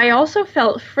 And I also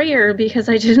felt freer because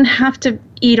I didn't have to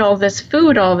eat all this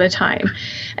food all the time.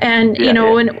 And,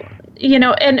 and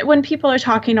when people are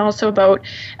talking also about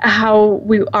how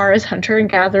we are as hunter and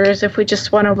gatherers, if we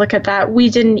just want to look at that, we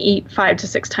didn't eat 5 to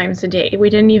 6 times a day.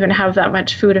 We didn't even have that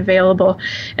much food available.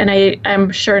 And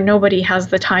I'm sure nobody has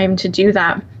the time to do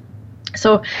that.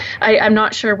 So I'm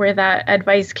not sure where that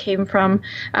advice came from,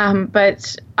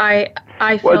 but I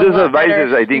feel those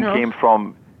advices better, I think came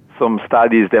from some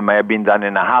studies that might have been done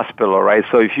in a hospital, right?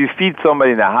 So if you feed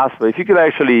somebody in a hospital, if you could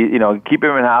actually, keep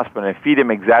them in a hospital and feed them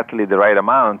exactly the right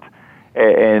amount,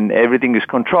 and everything is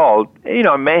controlled,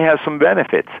 it may have some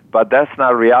benefits, but that's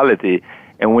not reality.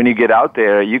 And when you get out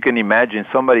there, you can imagine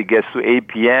somebody gets to 8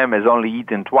 p.m., has only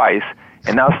eaten twice,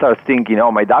 and now starts thinking,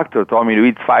 my doctor told me to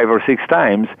eat 5 or 6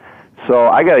 times, so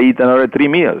I got to eat another 3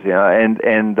 meals,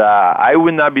 and I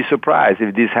would not be surprised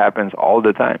if this happens all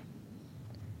the time.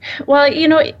 Well,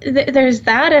 there's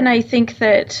that, and I think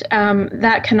that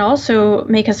that can also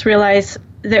make us realize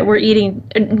that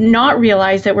not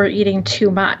realize that we're eating too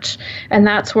much. And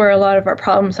that's where a lot of our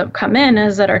problems have come in,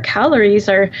 is that our calories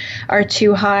are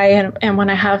too high. And when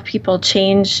I have people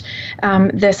change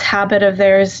this habit of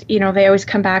theirs, they always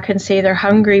come back and say they're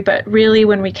hungry. But really,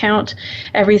 when we count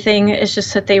everything, it's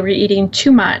just that they were eating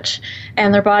too much.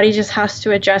 And their body just has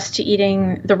to adjust to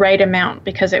eating the right amount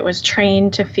because it was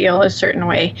trained to feel a certain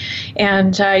way.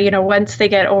 And, once they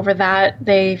get over that,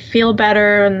 they feel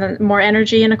better and more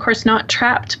energy, and of course not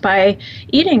trapped by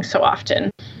eating so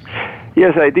often.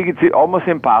 Yes, I think it's almost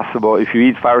impossible if you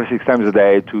eat 5 or 6 times a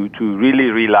day to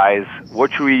really realize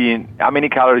what you're eating, how many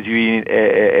calories you eat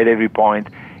at every point.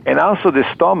 And also the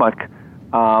stomach,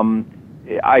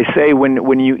 I say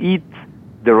when you eat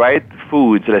the right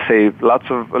foods, let's say lots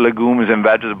of legumes and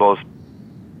vegetables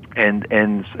and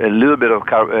a little bit of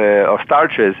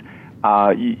starches,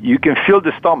 you can feel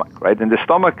the stomach, right? And the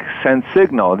stomach sends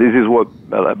signal. This is what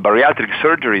bariatric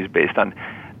surgery is based on.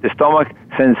 The stomach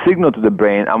sends signal to the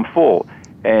brain, I'm full.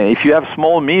 And if you have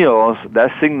small meals,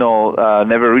 that signal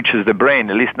never reaches the brain,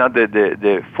 at least not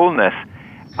the fullness.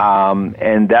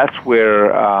 And that's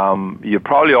where you're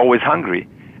probably always hungry.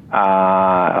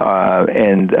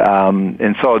 And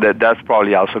so that's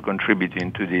probably also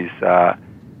contributing to this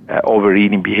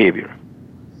overeating behavior.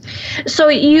 So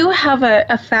you have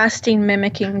a fasting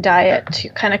mimicking diet to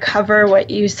kind of cover what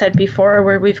you said before,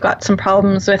 where we've got some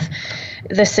problems with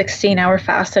the 16-hour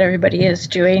fast that everybody is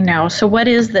doing now. So what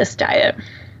is this diet?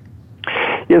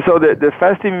 Yeah, so the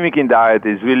fasting mimicking diet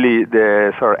is really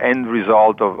the sort of end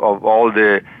result of all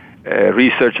the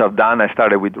research I've done. I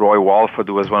started with Roy Walford,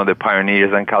 who was one of the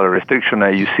pioneers in calorie restriction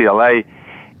at UCLA.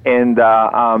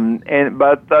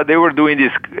 But they were doing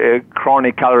this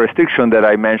chronic calorie restriction that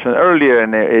I mentioned earlier,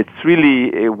 and it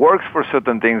works for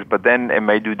certain things, but then it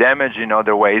may do damage in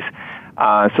other ways.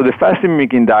 So the fasting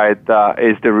mimicking diet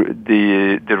is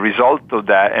the result of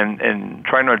that, and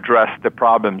trying to address the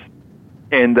problems.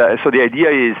 And so the idea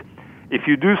is, if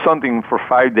you do something for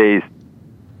 5 days,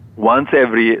 on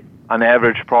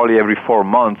average, probably every 4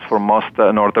 months for most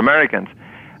North Americans.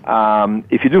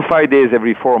 If you do 5 days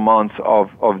every 4 months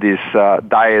of this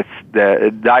diet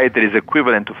that is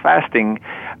equivalent to fasting,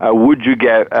 would you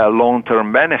get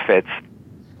long-term benefits?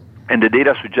 And the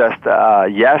data suggest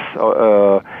yes.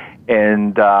 So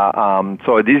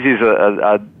this is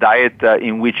a diet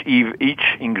in which each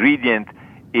ingredient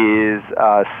is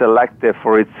selected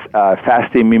for its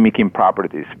fasting mimicking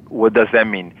properties. What does that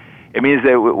mean? It means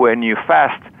that when you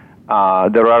fast,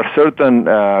 there are certain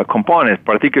components,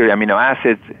 particularly amino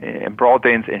acids and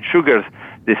proteins and sugars,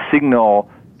 the signal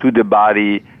to the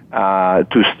body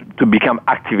to become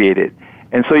activated.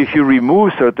 And so if you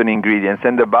remove certain ingredients,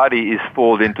 then the body is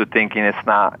fooled into thinking it's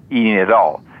not eating at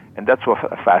all. And that's what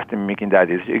a fasting mimicking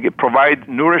diet is. You provide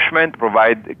nourishment,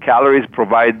 provide calories,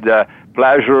 provide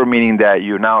pleasure, meaning that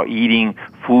you're now eating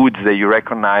foods that you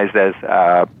recognize as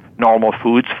normal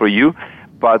foods for you,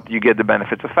 but you get the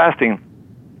benefits of fasting.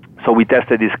 So we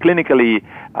tested this clinically,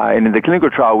 and in the clinical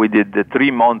trial, we did the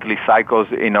 3 monthly cycles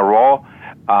in a row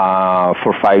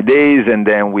for 5 days, and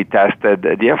then we tested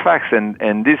the effects,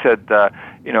 and this had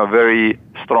very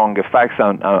strong effects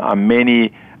on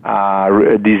many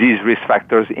disease risk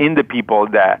factors in the people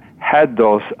that had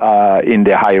those in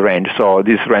the high range. So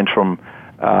this range from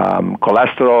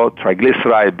cholesterol,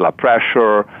 triglyceride, blood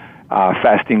pressure,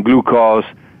 fasting glucose,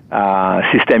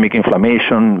 systemic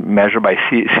inflammation measured by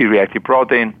C-reactive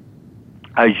protein,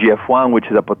 IGF-1, which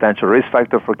is a potential risk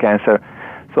factor for cancer.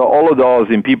 So all of those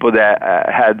in people that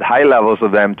had high levels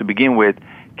of them to begin with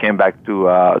came back to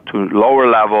lower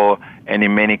level, and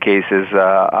in many cases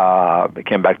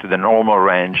came back to the normal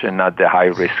range and not the high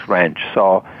risk range.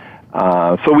 So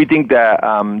we think that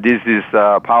this is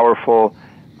powerful,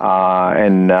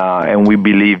 and we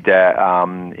believe that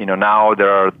now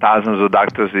there are thousands of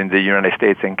doctors in the United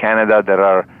States and Canada that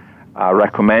are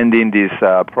recommending this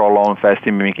prolonged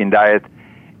fasting mimicking diet,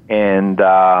 and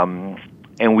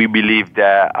we believe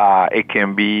that it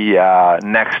can be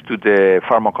next to the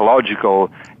pharmacological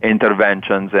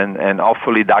interventions, and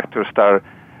hopefully doctors start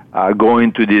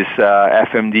going to these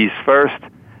FMDs first,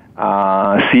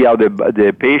 see how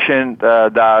the patient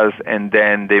does, and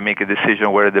then they make a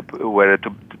decision whether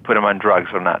to put them on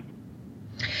drugs or not.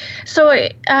 So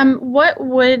what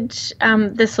would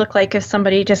this look like if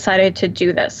somebody decided to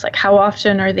do this? Like, how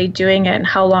often are they doing it, and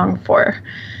how long for?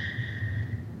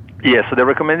 Yeah, so the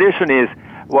recommendation is,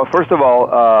 well, first of all,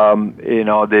 I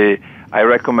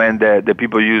recommend that the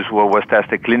people use what was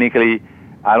tested clinically.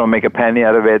 I don't make a penny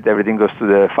out of it. Everything goes to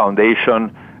the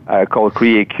foundation called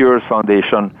Create Cures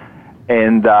Foundation.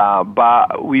 And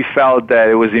but we felt that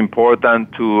it was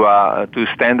important to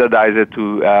standardize it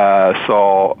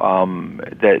so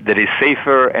that it's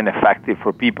safer and effective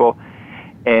for people.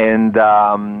 And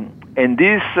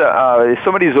this if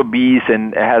somebody is obese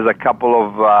and has a couple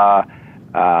of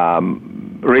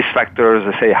risk factors,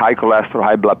 say high cholesterol,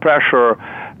 high blood pressure,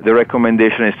 the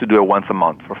recommendation is to do it once a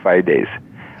month for 5 days.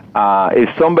 If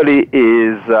somebody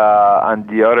is on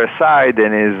the other side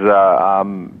and is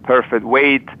perfect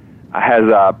weight, has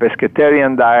a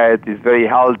pescatarian diet, is very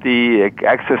healthy,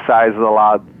 exercises a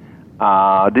lot,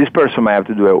 this person might have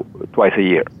to do it twice a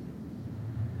year.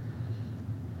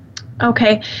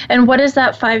 Okay, and what does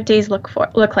that 5 days look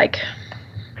like?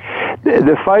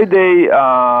 The 5 day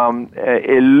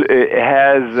it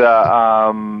has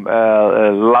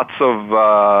lots of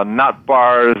nut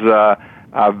bars,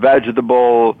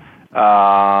 vegetable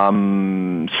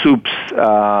soups,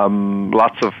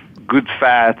 lots of good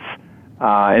fats,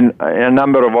 and a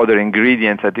number of other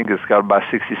ingredients. I think it's got about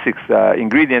 66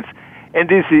 ingredients. And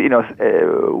this,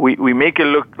 we make it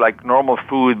look like normal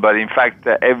food, but in fact,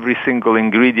 every single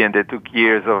ingredient that took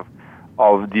years of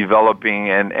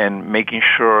developing and making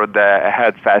sure that it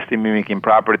had fasting mimicking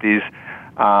properties.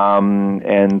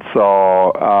 And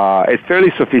so it's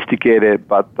fairly sophisticated,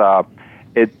 but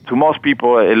to most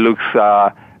people it looks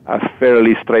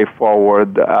fairly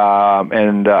straightforward.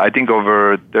 And I think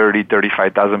over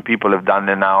 35,000 people have done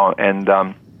it now, and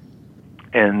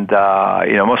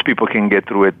most people can get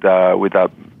through it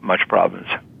without much problems.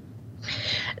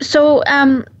 So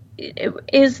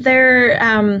is there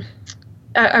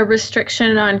a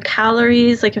restriction on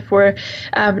calories? Like if we're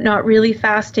not really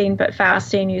fasting, but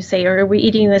fasting, you say, or are we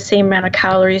eating the same amount of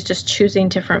calories, just choosing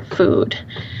different food?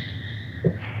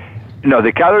 No,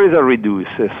 the calories are reduced.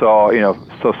 So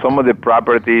some of the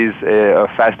properties of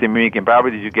fasting mimicking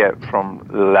properties you get from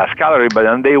less calorie, but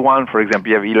on day 1, for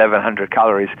example, you have 1,100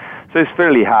 calories. So it's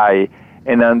fairly high,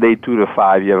 and on day 2 to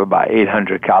 5, you have about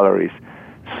 800 calories.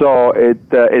 So it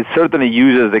certainly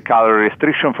uses the calorie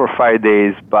restriction for 5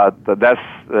 days, but that's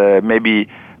maybe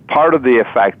part of the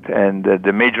effect, and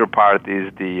the major part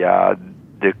is the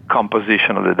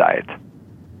composition of the diet.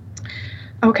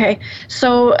 Okay,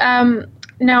 so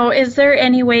now, is there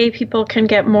any way people can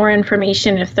get more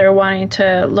information if they're wanting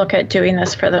to look at doing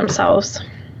this for themselves?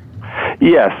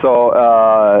 Yeah, so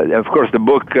of course the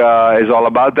book is all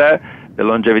about that, the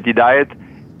longevity diet.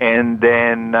 And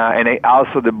then,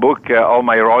 also the book, all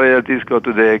my royalties go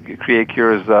to the Create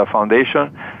Cures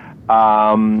Foundation.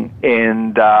 And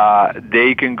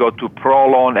they can go to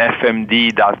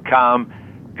prolonfmd.com,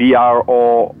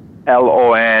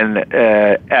 PROLON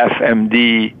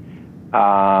FMD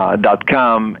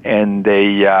 .com, and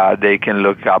they can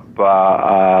look up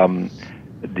the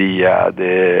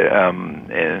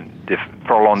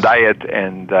Prolonged Diet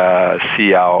and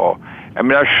see how. I'm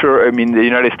not sure. I mean, the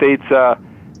United States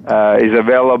is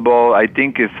available. I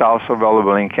think it's also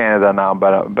available in Canada now,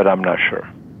 but I'm not sure.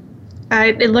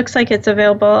 It looks like it's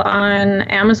available on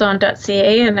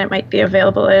Amazon.ca, and it might be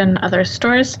available in other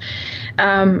stores.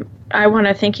 I want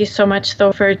to thank you so much,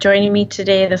 though, for joining me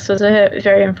today. This was a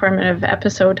very informative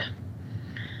episode.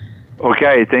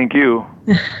 Okay, thank you.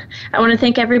 I want to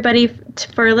thank everybody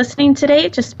for listening today.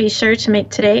 Just be sure to make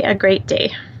today a great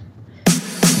day.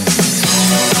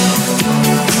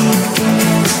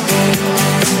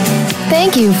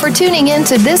 Thank you for tuning in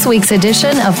to this week's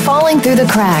edition of Falling Through the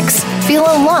Cracks. Feel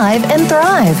alive and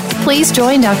thrive. Please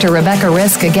join Dr. Rebecca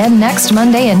Risk again next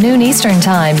Monday at noon Eastern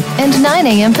Time and 9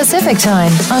 a.m. Pacific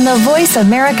Time on the Voice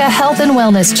America Health and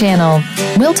Wellness channel.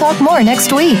 We'll talk more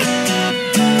next week.